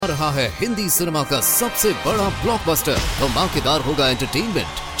रहा है हिंदी सिनेमा का सबसे बड़ा ब्लॉकबस्टर। धमाकेदार होगा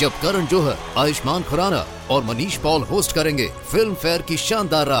एंटरटेनमेंट जब करण जौहर, आयुष्मान खुराना और मनीष पॉल होस्ट करेंगे फिल्म फेयर की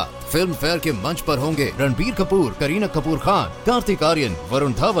शानदार रात। फिल्म फेयर के मंच पर होंगे रणबीर कपूर, करीना कपूर खान, कार्तिक आर्यन,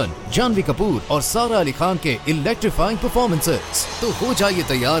 वरुण धवन, जानवी कपूर और सारा अली खान के इलेक्ट्रीफाइंग परफॉर्मेंसेस। तो हो जाइए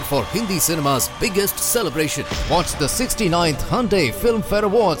तैयार for Hindi cinema's biggest celebration. Watch the 69th Hyundai Film Fair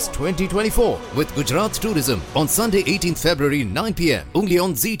Awards 2024 with Gujarat Tourism on Sunday 18th February 9 p.m. only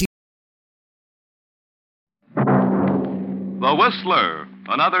on ZT. The Whistler,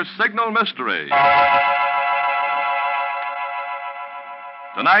 another signal mystery.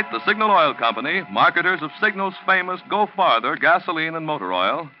 Tonight, the Signal Oil Company, marketers of Signal's famous Go Farther gasoline and motor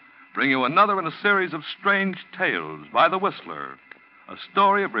oil, bring you another in a series of strange tales by The Whistler, a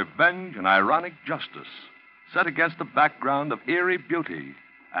story of revenge and ironic justice, set against the background of eerie beauty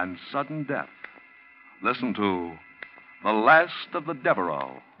and sudden death. Listen to The Last of the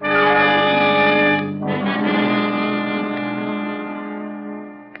Devereux.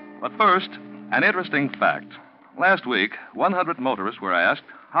 But first, an interesting fact. Last week, 100 motorists were asked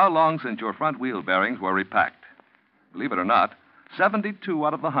how long since your front wheel bearings were repacked. Believe it or not, 72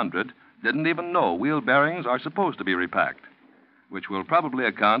 out of the 100 didn't even know wheel bearings are supposed to be repacked, which will probably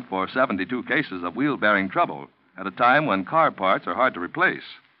account for 72 cases of wheel bearing trouble at a time when car parts are hard to replace.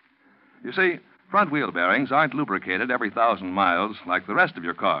 You see, front wheel bearings aren't lubricated every 1,000 miles like the rest of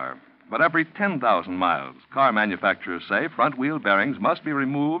your car. But every 10,000 miles, car manufacturers say front wheel bearings must be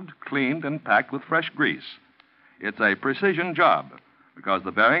removed, cleaned, and packed with fresh grease. It's a precision job because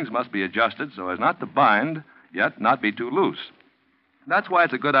the bearings must be adjusted so as not to bind, yet not be too loose. That's why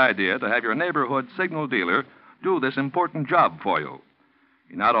it's a good idea to have your neighborhood signal dealer do this important job for you.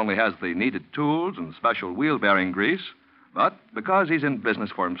 He not only has the needed tools and special wheel bearing grease, but because he's in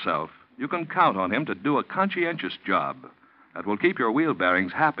business for himself, you can count on him to do a conscientious job that will keep your wheel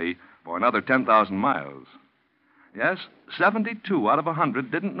bearings happy for another 10,000 miles. Yes, 72 out of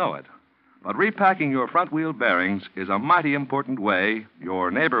 100 didn't know it. But repacking your front wheel bearings is a mighty important way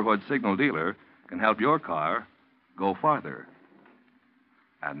your neighborhood signal dealer can help your car go farther.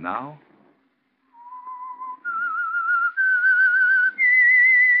 And now,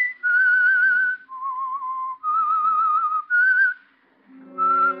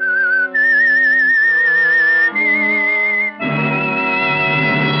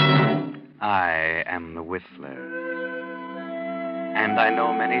 I am the Whistler, and I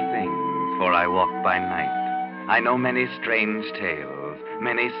know many things, for I walk by night. I know many strange tales,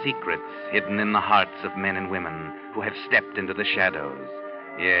 many secrets hidden in the hearts of men and women who have stepped into the shadows.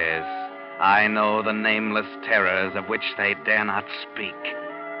 Yes, I know the nameless terrors of which they dare not speak.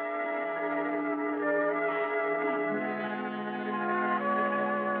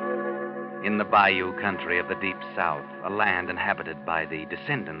 In the bayou country of the deep south, a land inhabited by the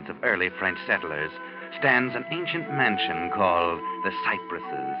descendants of early French settlers, stands an ancient mansion called the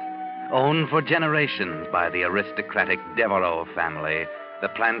Cypresses. Owned for generations by the aristocratic Devereux family, the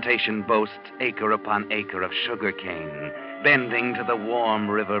plantation boasts acre upon acre of sugar cane, bending to the warm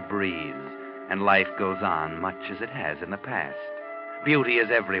river breeze, and life goes on much as it has in the past. Beauty is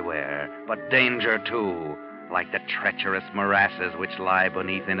everywhere, but danger too, like the treacherous morasses which lie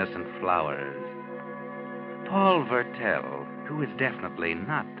beneath innocent flowers. Paul Vertel, who is definitely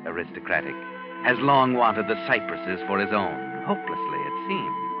not aristocratic, has long wanted the Cypresses for his own, hopelessly it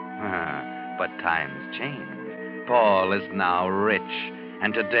seems. But times change. Paul is now rich,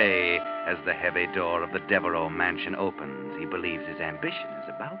 and today, as the heavy door of the Devereux mansion opens, he believes his ambition is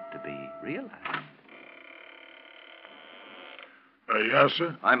about to be realized. Yes,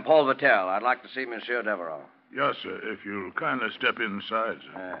 sir? I'm Paul Vertel. I'd like to see Monsieur Devereux. Yes, sir. If you'll kindly step inside,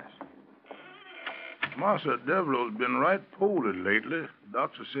 sir. Yes. Master Devereux's been right poorly lately.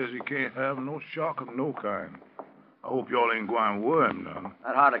 Doctor says he can't have no shock of no kind. I hope y'all ain't going to worry him none.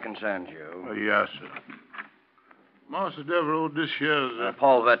 That hardly concerns you. Yes, sir. Master Devereux, this here's...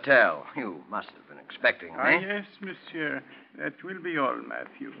 Paul Vertel. You must have been expecting me. Yes, monsieur. That will be all,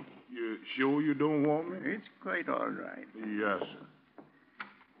 Matthew. You sure you don't want me? It's quite all right. Yes, sir.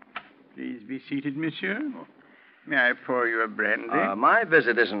 Please be seated, monsieur. May I pour you a brandy? My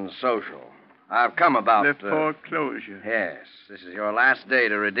visit isn't social. I've come about... The foreclosure. Yes. This is your last day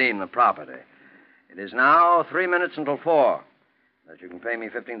to redeem the property. It is now 3 minutes until 4. If you can pay me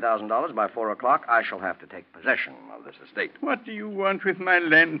 $15,000 by 4 o'clock, I shall have to take possession of this estate. What do you want with my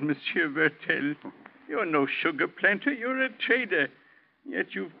land, Monsieur Vertel? You're no sugar planter. You're a trader.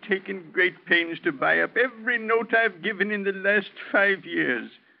 Yet you've taken great pains to buy up every note I've given in the last 5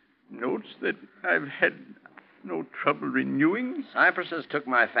 years. Notes that I've had no trouble renewing. Cypresses took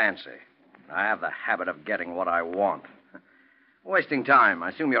my fancy. I have the habit of getting what I want. Wasting time. I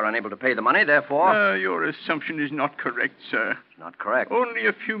assume you're unable to pay the money, therefore... Your assumption is not correct, sir. Not correct. Only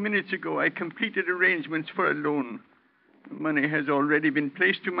a few minutes ago, I completed arrangements for a loan. The money has already been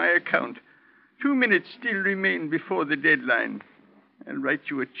placed to my account. 2 minutes still remain before the deadline. I'll write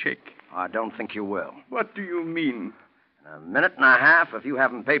you a check. I don't think you will. What do you mean? In a minute and a half, if you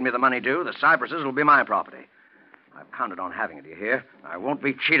haven't paid me the money due, the cypresses will be my property. I've counted on having it, you hear? I won't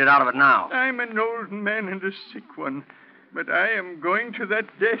be cheated out of it now. I'm an old man and a sick one, but I am going to that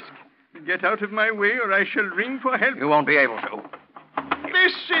desk. Get out of my way, or I shall ring for help. You won't be able to.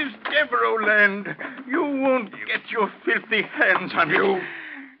 This is Devereaux land. You won't get your filthy hands on it.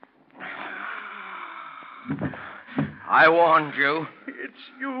 I warned you. It's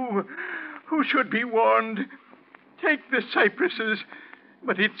you who should be warned. Take the cypresses,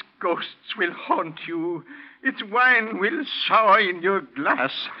 but its ghosts will haunt you. Its wine will sour in your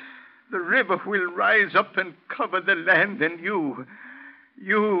glass. The river will rise up and cover the land, and you,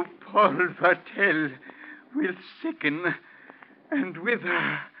 Paul Vartel, will sicken and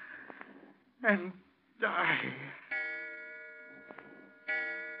wither and die.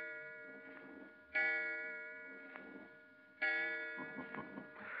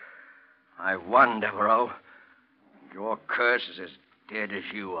 I won, Devereaux. Your curse is as dead as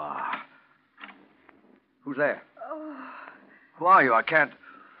you are. Who's there? Oh, Who are you? I can't...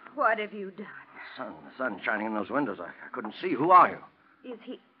 what have you done? The sun's shining in those windows. I couldn't see. Who are you? Is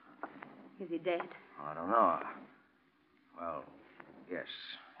he dead? I don't know. Well, yes.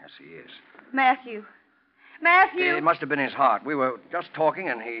 Yes, he is. Matthew! Matthew! It must have been his heart. We were just talking,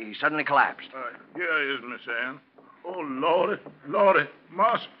 and he suddenly collapsed. Here he is, Miss Ann. Oh, Lordy.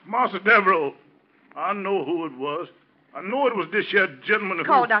 Master Devereaux. I know who it was. I know it was this here gentleman who...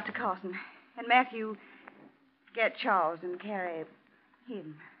 Call Dr. Carson. And Matthew, get Charles and carry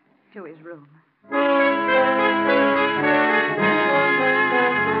him to his room.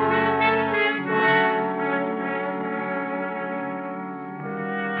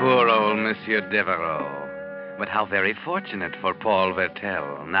 Poor old Monsieur Devereaux. But how very fortunate for Paul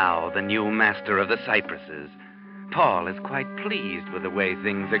Vertel, now the new master of the cypresses. Paul is quite pleased with the way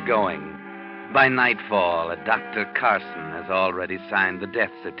things are going. By nightfall, Dr. Carson has already signed the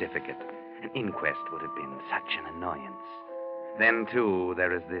death certificate. An inquest would have been such an annoyance. Then, too,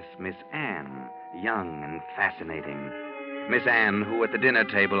 there is this Miss Anne, young and fascinating. Miss Anne, who at the dinner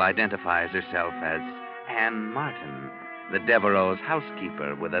table identifies herself as Anne Martin, the Devereaux'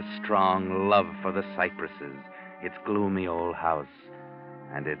 housekeeper with a strong love for the cypresses, its gloomy old house,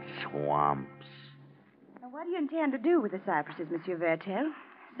 and its swamps. Now, what do you intend to do with the cypresses, Monsieur Vertel?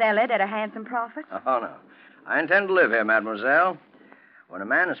 Sell it at a handsome profit? Oh, no. I intend to live here, mademoiselle. When a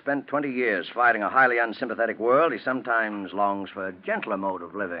man has spent 20 years fighting a highly unsympathetic world, he sometimes longs for a gentler mode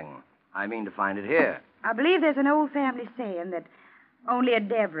of living. I mean to find it here. I believe there's an old family saying that only a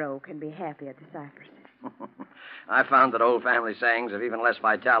Devereaux can be happy at the cypresses. I found that old family sayings have even less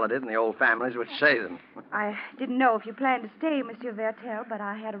vitality than the old families which say them. I didn't know if you planned to stay, Monsieur Vertel, but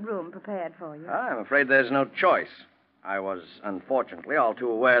I had a room prepared for you. I'm afraid there's no choice. I was, unfortunately, all too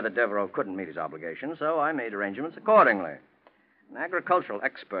aware that Devereaux couldn't meet his obligations, so I made arrangements accordingly. An agricultural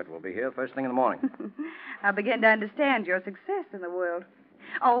expert will be here first thing in the morning. I begin to understand your success in the world.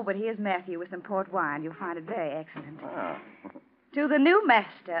 Oh, but here's Matthew with some port wine. You'll find it very excellent. Oh. To the new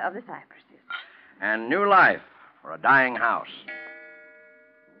master of the cypresses. And new life for a dying house.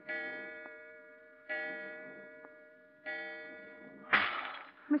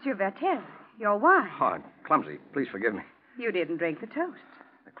 Monsieur Vertel, your wine. Oh, I'm clumsy. Please forgive me. You didn't drink the toast.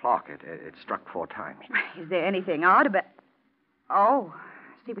 The clock, it struck 4 times. Is there anything odd about... Oh,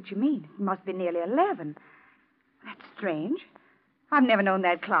 I see what you mean. It must be nearly 11. That's strange. I've never known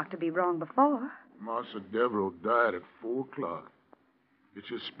that clock to be wrong before. Master Devereaux died at 4 o'clock. It's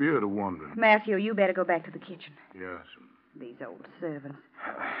his spirit of wandering. Matthew, you better go back to the kitchen. Yes. These old servants.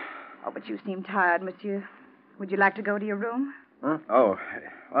 Oh, but you seem tired, monsieur. Would you like to go to your room? Huh? Oh,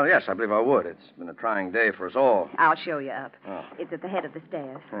 well, yes, I believe I would. It's been a trying day for us all. I'll show you up. Oh. It's at the head of the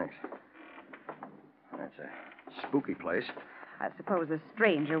stairs. Thanks. That's a spooky place. I suppose a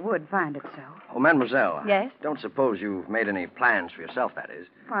stranger would find it so. Oh, mademoiselle. Yes? Don't suppose you've made any plans for yourself, that is.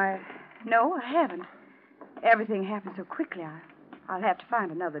 Why, no, I haven't. Everything happened so quickly, I'll have to find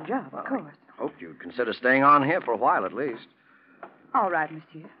another job, of course. I hoped you'd consider staying on here for a while at least. All right,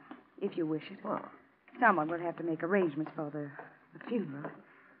 monsieur, if you wish it. Oh. Someone will have to make arrangements for the funeral.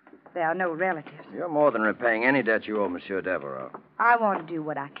 There are no relatives. You're more than repaying any debt you owe Monsieur Devereaux. I want to do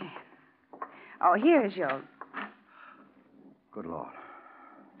what I can. Oh, here's your... Good Lord.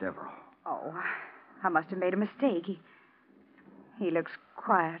 Devereaux. Oh, I must have made a mistake. He looks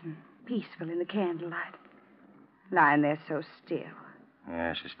quiet and peaceful in the candlelight. lying there so still.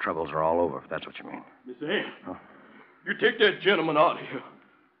 Yes, his troubles are all over, if that's what you mean. Miss Ann, you take that gentleman out of here.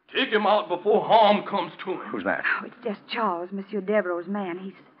 Take him out before harm comes to him. Who's that? Oh, it's just Charles, Monsieur Devereaux's man.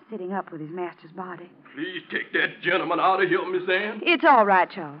 He's sitting up with his master's body. Please take that gentleman out of here, Miss Ann. It's all right,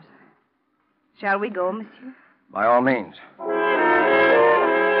 Charles. Shall we go, monsieur? By all means.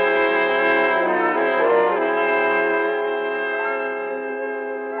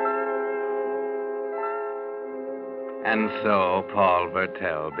 And so Paul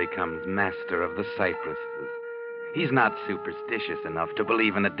Vertel becomes master of the cypresses. He's not superstitious enough to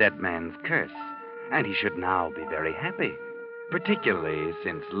believe in a dead man's curse, and he should now be very happy, particularly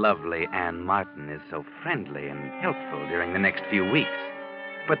since lovely Anne Martin is so friendly and helpful during the next few weeks.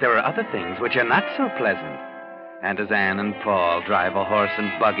 But there are other things which are not so pleasant. And as Anne and Paul drive a horse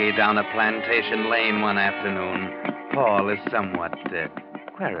and buggy down a plantation lane one afternoon, Paul is somewhat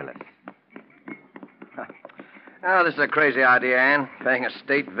querulous. Oh, this is a crazy idea, Anne. Paying a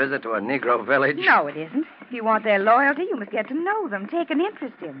state visit to a Negro village. No, it isn't. If you want their loyalty, you must get to know them, take an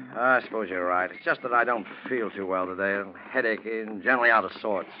interest in them. I suppose you're right. It's just that I don't feel too well today. A headache and generally out of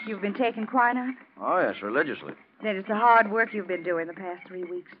sorts. You've been taking quinine? Oh, yes, religiously. Then it's the hard work you've been doing the past 3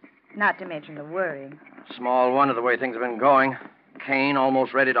 weeks. Not to mention the worrying. Small wonder the way things have been going. Cane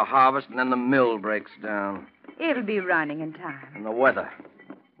almost ready to harvest, and then the mill breaks down. It'll be running in time. And the weather.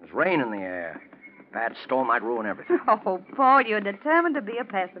 There's rain in the air. Bad storm might ruin everything. Oh, Paul, you're determined to be a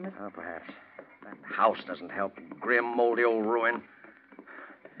pessimist. Oh, perhaps. That house doesn't help. Grim, moldy old ruin.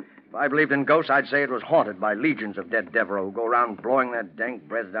 If I believed in ghosts, I'd say it was haunted by legions of dead Devereaux who go around blowing their dank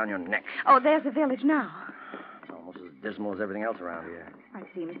breaths down your neck. Oh, there's the village now. It's almost as dismal as everything else around here. It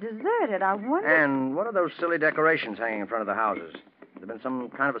seems deserted. I wonder... And what are those silly decorations hanging in front of the houses? Has there been some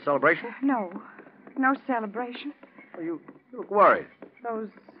kind of a celebration? No. No celebration. Well, you look worried. Those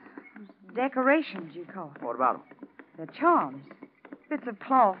decorations, you call them. What about them? They're charms. Bits of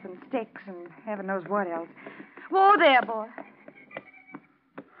cloth and sticks and heaven knows what else. Whoa there, boy.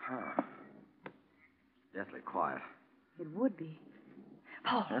 Huh. Deathly quiet. It would be.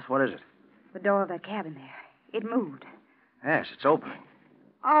 Paul. Yes, what is it? The door of that cabin there. It moved. Yes, it's opening.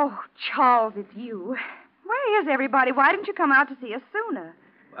 Oh, Charles, it's you. Where is everybody? Why didn't you come out to see us sooner?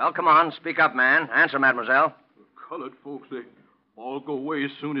 Well, come on. Speak up, man. Answer, mademoiselle. The colored folks, they all go away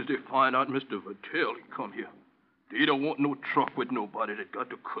as soon as they find out Mr. Vertel he come here. They don't want no truck with nobody that got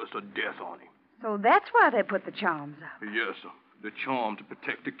the curse of death on him. So that's why they put the charms up. Yes, sir. The charm to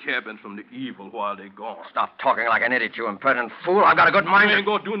protect the cabin from the evil while they're gone. Stop talking like an idiot, you impertinent fool. I've got a good mind. You ain't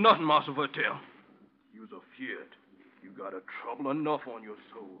gonna do nothing, Master Vertel. You's afeard. You got a trouble enough on your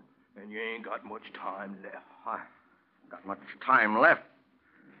soul, and you ain't got much time left. I got much time left.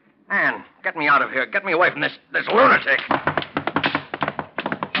 Anne, get me out of here. Get me away from this lunatic.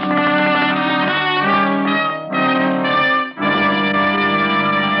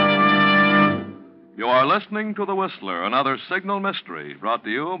 You are listening to The Whistler, another Signal mystery brought to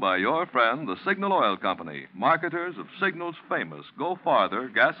you by your friend, the Signal Oil Company, marketers of Signal's famous Go Farther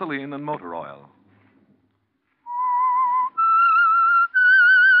gasoline and motor oil.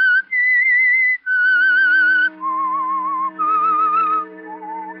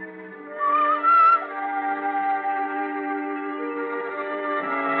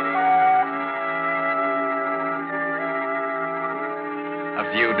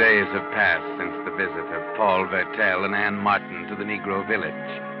 A few days have passed since the visit of Paul Vertel and Anne Martin to the Negro village,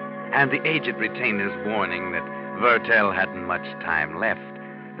 and the aged retainer's warning that Vertel hadn't much time left,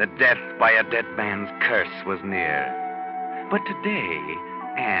 that death by a dead man's curse was near. But today,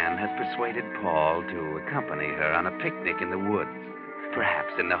 Anne has persuaded Paul to accompany her on a picnic in the woods,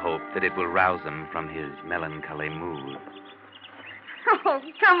 perhaps in the hope that it will rouse him from his melancholy mood. Oh,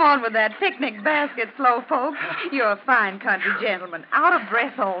 come on with that picnic basket, Slowpoke. You're a fine country gentleman. Out of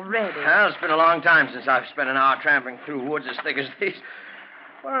breath already. Well, it's been a long time since I've spent an hour tramping through woods as thick as these.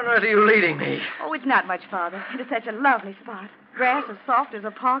 Where on earth are you leading me? Oh, it's not much farther. It is such a lovely spot. Grass as soft as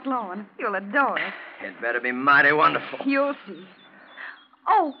a park lawn. You'll adore it. It better be mighty wonderful. You'll see.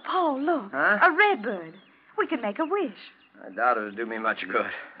 Oh, Paul, look. Huh? A redbird. We can make a wish. I doubt it would do me much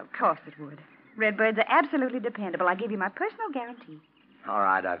good. Of course it would. Redbirds are absolutely dependable. I give you my personal guarantee. All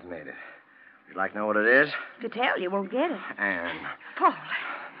right, I've made it. Would you like to know what it is? To tell you won't get it. Anne. Paul,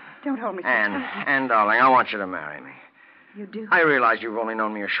 don't hold me so Anne, tightly. Anne, darling, I want you to marry me. You do? I realize you've only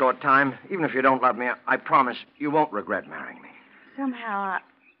known me a short time. Even if you don't love me, I promise you won't regret marrying me. Somehow,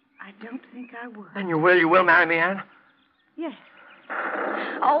 I don't think I would. Then you will marry me, Anne? Yes.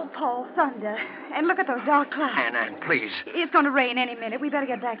 Oh, Paul, thunder. And look at those dark clouds. Anne, please. It's going to rain any minute. We better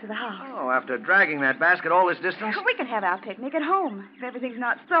get back to the house. Oh, after dragging that basket all this distance? We can have our picnic at home if everything's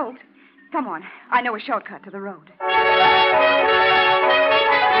not soaked. Come on. I know a shortcut to the road.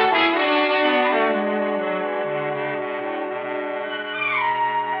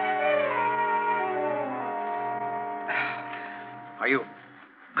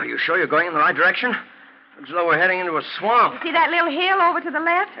 Are you sure you're going in the right direction? Looks as though we're heading into a swamp. You see that little hill over to the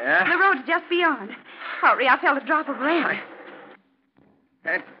left? Yeah? The road's just beyond. Hurry, I felt a drop of rain. I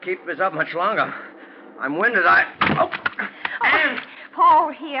can't keep this up much longer. I'm winded. Anne!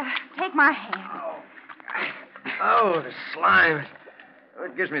 Paul, here. Take my hand. Oh, the slime.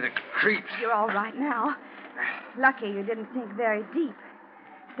 It gives me the creeps. You're all right now. Lucky you didn't sink very deep.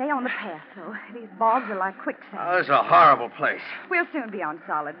 Stay on the path, though. These bogs are like quicksand. Oh, this is a horrible place. We'll soon be on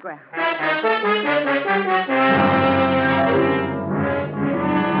solid ground.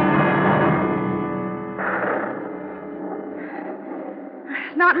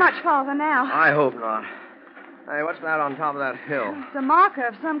 It's not much farther now. I hope not. Hey, what's that on top of that hill? It's a marker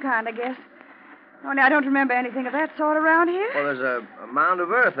of some kind, I guess. Only I don't remember anything of that sort around here. Well, there's a mound of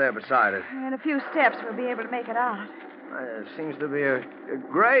earth there beside it. In a few steps, we'll be able to make it out. It seems to be a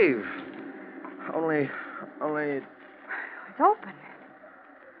grave. Only... It's open.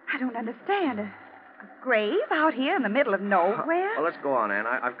 I don't understand. A grave out here in the middle of nowhere? Well, let's go on, Anne.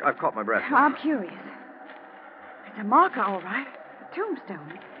 I've caught my breath. I'm curious. It's a marker, all right. A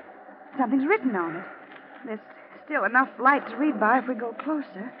tombstone. Something's written on it. There's still enough light to read by if we go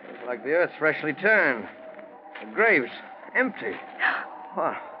closer. It's like the earth's freshly turned. The grave's empty.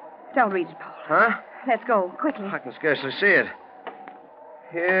 What? Don't read it, Paul. Huh? Let's go, quickly. I can scarcely see it.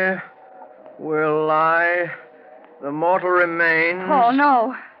 Here will lie the mortal remains... Paul,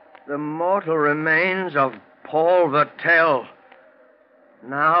 no. The mortal remains of Paul Vertel,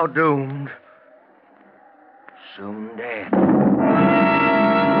 now doomed, soon dead.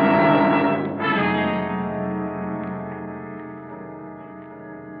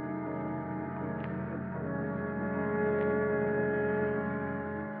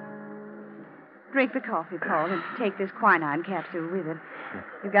 Drink the coffee, Paul, and take this quinine capsule with it.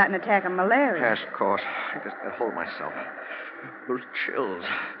 You've got an attack of malaria. Yes, of course. I just got hold of myself. Those chills.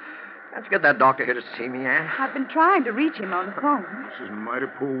 Can't you get that doctor here to see me, Anne? I've been trying to reach him on the phone. This is mighty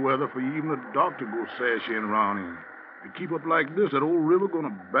poor weather for even a doctor to go sashaying around in. If you keep up like this, that old river gonna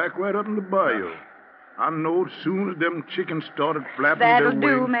back right up in the bayou. I know as soon as them chickens started flapping their That'll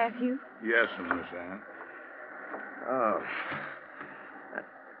wings... do, Matthew. Yes, Miss Anne. Oh. I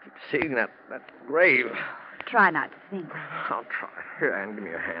keep seeing that grave. Try not to think. I'll try. Here, Anne, give me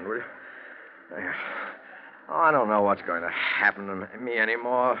your hand, will you? There. Oh, I don't know what's going to happen to me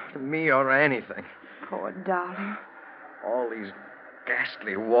anymore. To me or anything. Poor darling. All these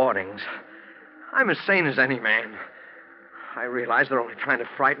ghastly warnings. I'm as sane as any man. I realize they're only trying to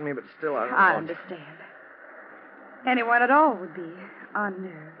frighten me, but still I don't I know. understand. Anyone at all would be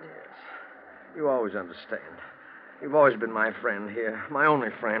unnerved. Yes. You always understand. You've always been my friend here. My only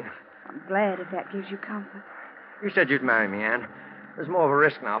friend. I'm glad if that gives you comfort. You said you'd marry me, Anne. There's more of a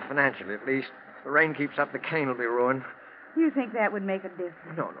risk now, financially at least. If the rain keeps up, the cane will be ruined. You think that would make a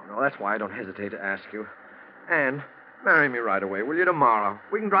difference? No. That's why I don't hesitate to ask you. Anne, marry me right away, will you, tomorrow?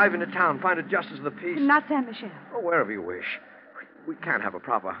 We can drive into town, find a justice of the peace. Not San Michelle. Oh, wherever you wish. We can't have a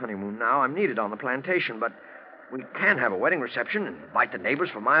proper honeymoon now. I'm needed on the plantation, but we can have a wedding reception and invite the neighbors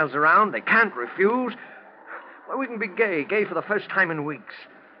for miles around. They can't refuse. Well, we can be gay for the first time in weeks.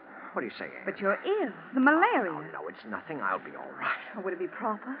 What do you say, Anne? But you're ill. The malaria. No, it's nothing. I'll be all right. Or would it be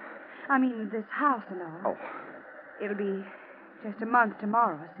proper? I mean, this house and all. Oh, It'll be just a month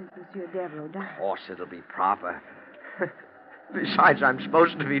tomorrow since Monsieur Devereaux of died. course it'll be proper. Besides, I'm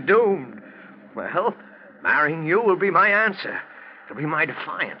supposed to be doomed. Well, marrying you will be my answer. It'll be my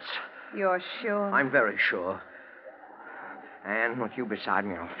defiance. You're sure? I'm very sure. And with you beside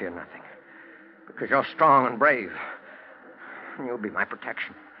me, I'll fear nothing. Because you're strong and brave. And you'll be my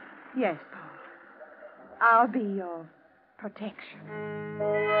protection. Yes, Paul. I'll be your protection.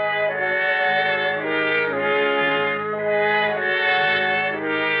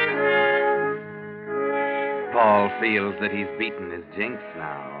 Paul feels that he's beaten his jinx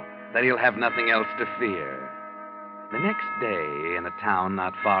now, that he'll have nothing else to fear. The next day, in a town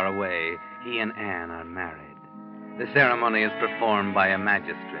not far away, he and Anne are married. The ceremony is performed by a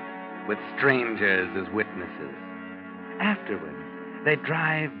magistrate, with strangers as witnesses. Afterwards, they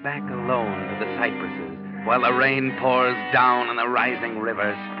drive back alone to the cypresses, while the rain pours down and the rising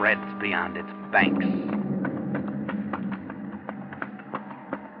river spreads beyond its banks.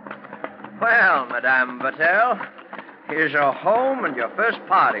 Well, Madame Vertel, here's your home and your first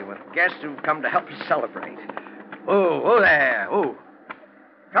party with guests who've come to help us celebrate. Oh there. Oh.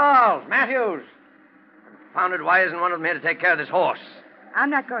 Charles, Matthews. Confounded, why isn't one of them here to take care of this horse?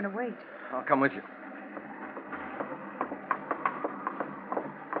 I'm not going to wait. I'll come with you.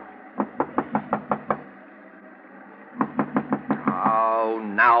 Oh,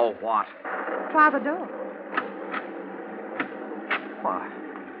 now what? Try the door. Why?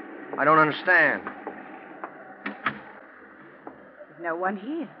 I don't understand. There's no one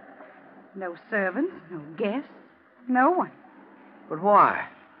here. No servants, no guests, no one. But why?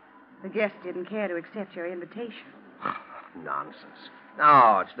 The guests didn't care to accept your invitation. Nonsense.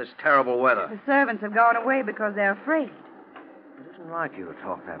 No, it's this terrible weather. The servants have gone away because they're afraid. It isn't like you to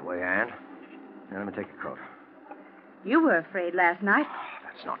talk that way, Anne. Now, let me take your coat. You were afraid last night.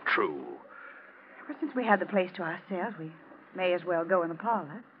 That's not true. Well, since we had the place to ourselves, we may as well go in the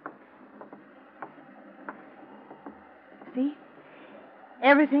parlor. See?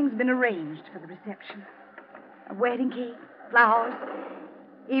 Everything's been arranged for the reception. A wedding cake, flowers,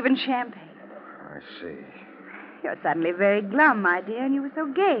 even champagne. I see. You're suddenly very glum, my dear, and you were so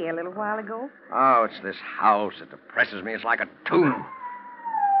gay a little while ago. Oh, it's this house that depresses me. It's like a tomb.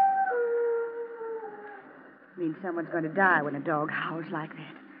 Means someone's going to die when a dog howls like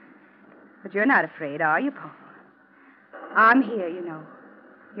that. But you're not afraid, are you, Paul? I'm here, you know.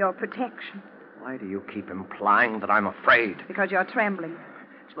 Your protection. Why do you keep implying that I'm afraid? Because you're trembling.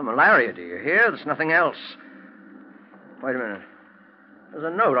 It's the malaria, do you hear? There's nothing else. Wait a minute. There's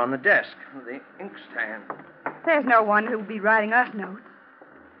a note on the desk with the inkstand. There's no one who'll be writing us notes.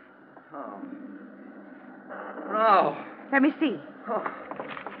 Oh. No. Let me see. Oh.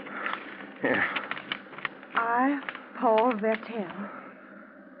 Here. I, Paul Vertel,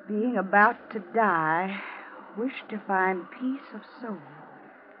 being about to die, wish to find peace of soul.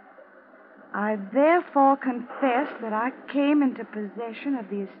 I therefore confess that I came into possession of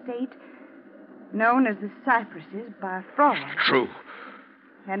the estate known as the Cypresses by fraud. True.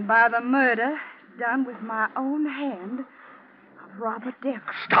 And by the murder done with my own hand of Robert Devereux.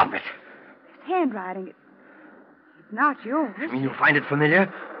 Stop it. His handwriting, it's not yours. You mean you find it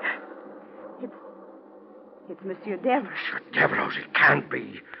familiar? It's Monsieur Devereux. Monsieur Devereux, it can't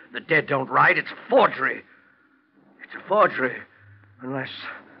be. The dead don't write. It's a forgery. It's a forgery. Unless...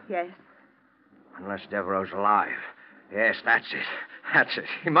 Yes. Unless Devereux's alive. Yes, that's it. That's it.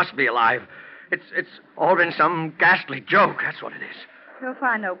 He must be alive. It's all been some ghastly joke. That's what it is. You'll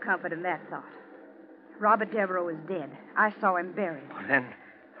find no comfort in that thought. Robert Devereux is dead. I saw him buried. Then...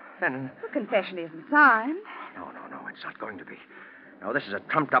 The confession isn't signed. No, it's not going to be. No, this is a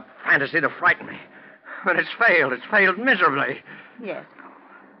trumped-up fantasy to frighten me. But it's failed. It's failed miserably. Yes, Paul.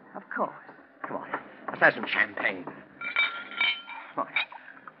 Of course. Come on. Let's have some champagne. Come on.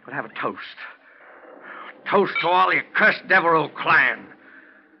 We'll have a toast. A toast to all the accursed Devereux clan.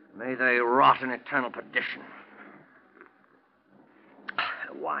 May they rot in eternal perdition.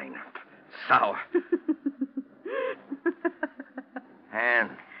 Wine. Sour.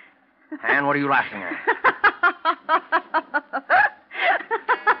 Anne, what are you laughing at?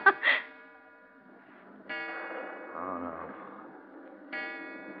 Oh, no.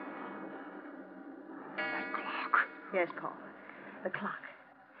 That clock. Yes, Paul. The clock.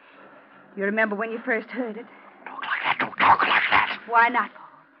 You remember when you first heard it? Talk like that. Don't talk like that. Why not, Paul?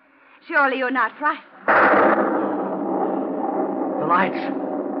 Surely you're not frightened. The lights.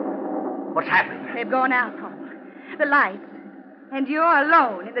 What's happened? They've gone out, Paul. The lights. And you're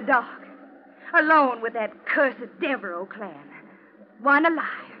alone in the dark. Alone with that cursed Devereux clan. One alive,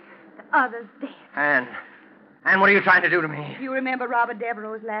 the other's dead. Anne, what are you trying to do to me? You remember Robert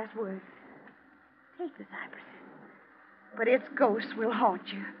Devereux's last words. Take the cypresses. But its ghost will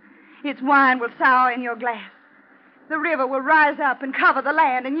haunt you. Its wine will sour in your glass. The river will rise up and cover the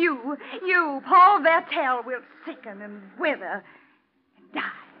land, and you, Paul Vertel, will sicken and wither and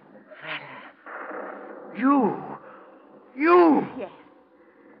die. You? Yes.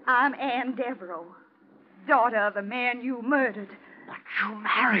 I'm Anne Devereux, daughter of the man you murdered. But you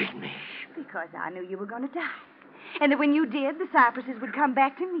married me. Because I knew you were going to die. And that when you did, the cypresses would come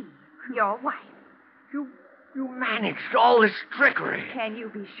back to me, your wife. You managed all this trickery. Can you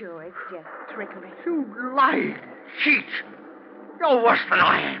be sure it's just trickery? You lie, cheat. You're worse than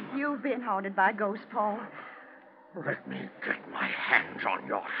I am. You've been haunted by ghosts, Paul. Let me get my hands on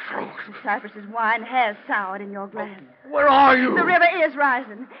your throat. The cypress's wine has soured in your glass. Where are you? The river is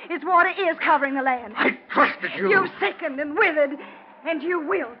rising. Its water is covering the land. I trusted you. You've sickened and withered, and you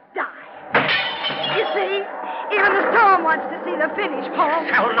will die. You see, even the storm wants to see the finish, Paul.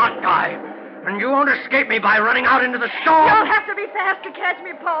 You shall not die. And you won't escape me by running out into the storm. You'll have to be fast to catch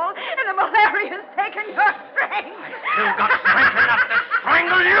me, Paul, and the malaria's taken your strength. I've still got strength enough to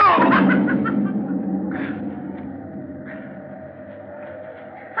strangle you.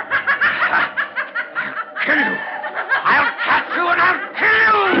 I'll kill you. I'll catch you and I'll kill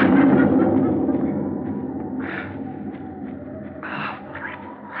you.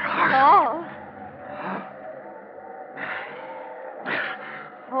 Paul.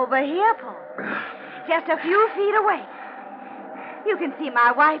 Over here, Paul. Just a few feet away. You can see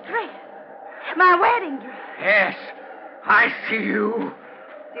my white dress. My wedding dress. Yes, I see you.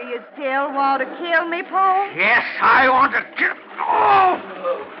 Do you still want to kill me, Paul? Yes, I want to kill... Oh!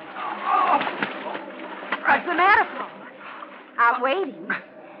 What's the matter, Paul? I'm waiting.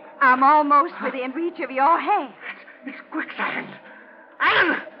 I'm almost within reach of your hand. It's quicksand.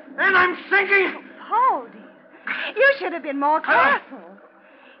 And I'm sinking. Paul, dear, you should have been more careful.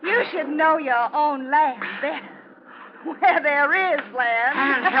 You should know your own land better. Where there is land.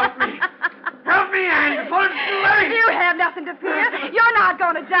 Anne, help me. Help me, Anne, before it's too late. You have nothing to fear. You're not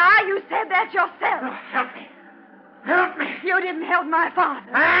going to die. You said that yourself. Help me. Help me. You didn't help my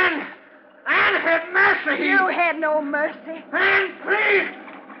father. Anne had mercy. You had no mercy. Anne, please.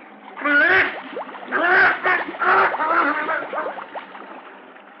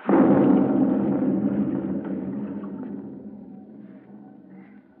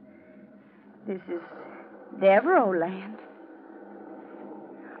 This is Devereaux land.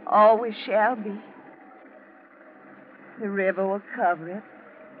 Always shall be. The river will cover it.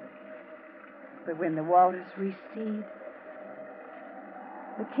 But when the waters recede,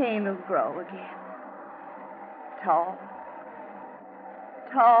 the cane will grow again. Tall.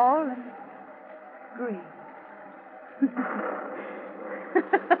 Tall and green.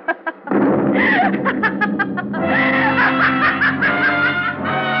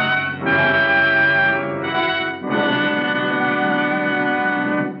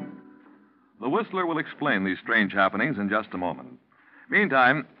 The Whistler will explain these strange happenings in just a moment.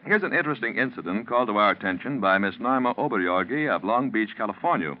 Meantime, here's an interesting incident called to our attention by Miss Norma Oberjorgi of Long Beach,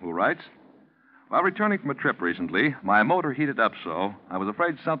 California, who writes, "While returning from a trip recently, my motor heated up so I was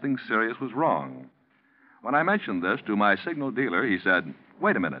afraid something serious was wrong. When I mentioned this to my signal dealer, he said,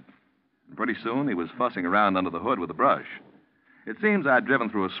 'Wait a minute.' And pretty soon he was fussing around under the hood with a brush. It seems I'd driven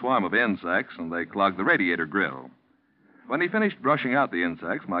through a swarm of insects, and they clogged the radiator grill. When he finished brushing out the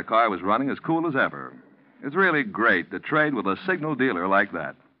insects, my car was running as cool as ever. It's really great to trade with a signal dealer like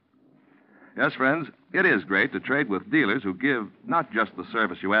that." Yes, friends, it is great to trade with dealers who give not just the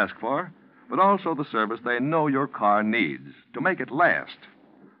service you ask for, but also the service they know your car needs to make it last.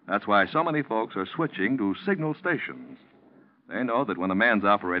 That's why so many folks are switching to signal stations. They know that when a man's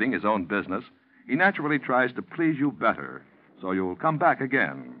operating his own business, he naturally tries to please you better, so you'll come back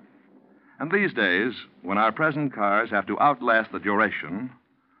again. And these days, when our present cars have to outlast the duration,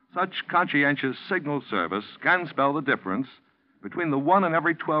 such conscientious signal service can spell the difference between the 1 in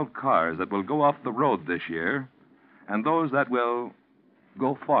every 12 cars that will go off the road this year and those that will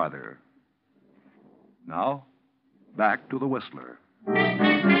go farther. Now, back to the Whistler.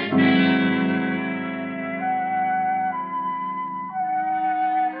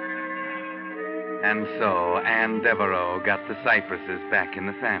 And so Anne Devereaux got the Cypresses back in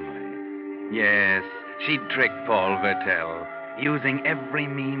the family. Yes, she'd tricked Paul Vertel, using every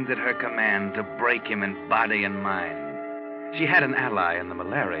means at her command to break him in body and mind. She had an ally in the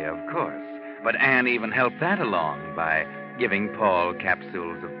malaria, of course, but Anne even helped that along by giving Paul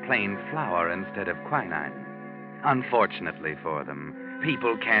capsules of plain flour instead of quinine. Unfortunately for them,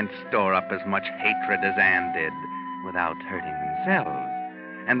 people can't store up as much hatred as Anne did without hurting themselves.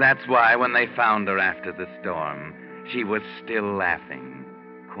 And that's why when they found her after the storm, she was still laughing,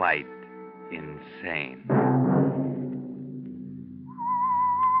 quite insane.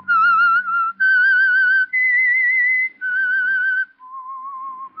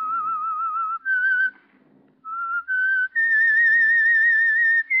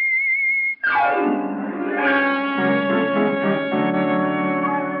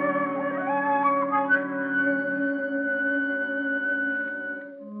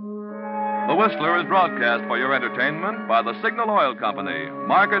 The Whistler is broadcast for your entertainment by the Signal Oil Company,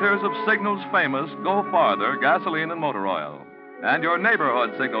 marketers of Signal's famous Go Farther gasoline and motor oil, and your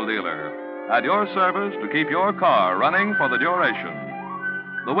neighborhood signal dealer, at your service to keep your car running for the duration.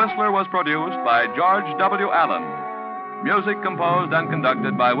 The Whistler was produced by George W. Allen. Music composed and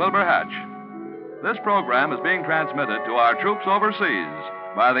conducted by Wilbur Hatch. This program is being transmitted to our troops overseas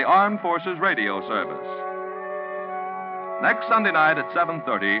by the Armed Forces Radio Service. Next Sunday night at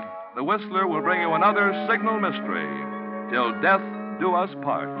 7:30, The Whistler will bring you another signal mystery, Till Death Do Us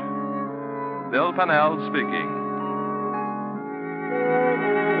Part. Bill Pennell speaking.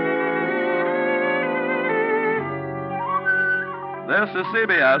 This is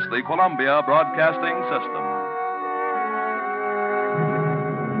CBS, the Columbia Broadcasting System.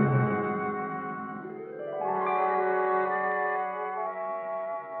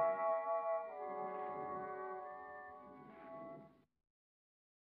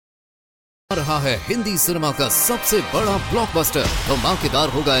 रहा है Hindi cinema का सबसे बड़ा blockbuster. धमाकेदार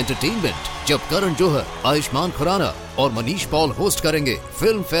होगा entertainment जब करण जौहर, आयुष्मान खुराना और Manish Paul host करेंगे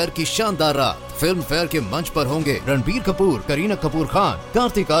फिल्म फेयर की शानदार रात। फिल्म फेयर के मंच पर होंगे रणबीर कपूर, करीना कपूर खान,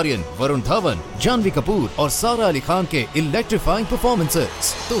 कार्तिक आर्यन, वरुण धवन, जानवी कपूर और सारा अली खान के इलेक्ट्रीफाइंग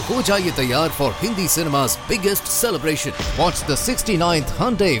परफॉर्मेंसेस। तो हो जाइए तैयार for Hindi cinema's biggest celebration. Watch the 69th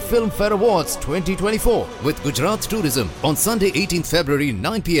Hyundai Film Fair Awards 2024 with Gujarat Tourism on Sunday 18th February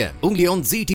 9 p.m. only on ZT.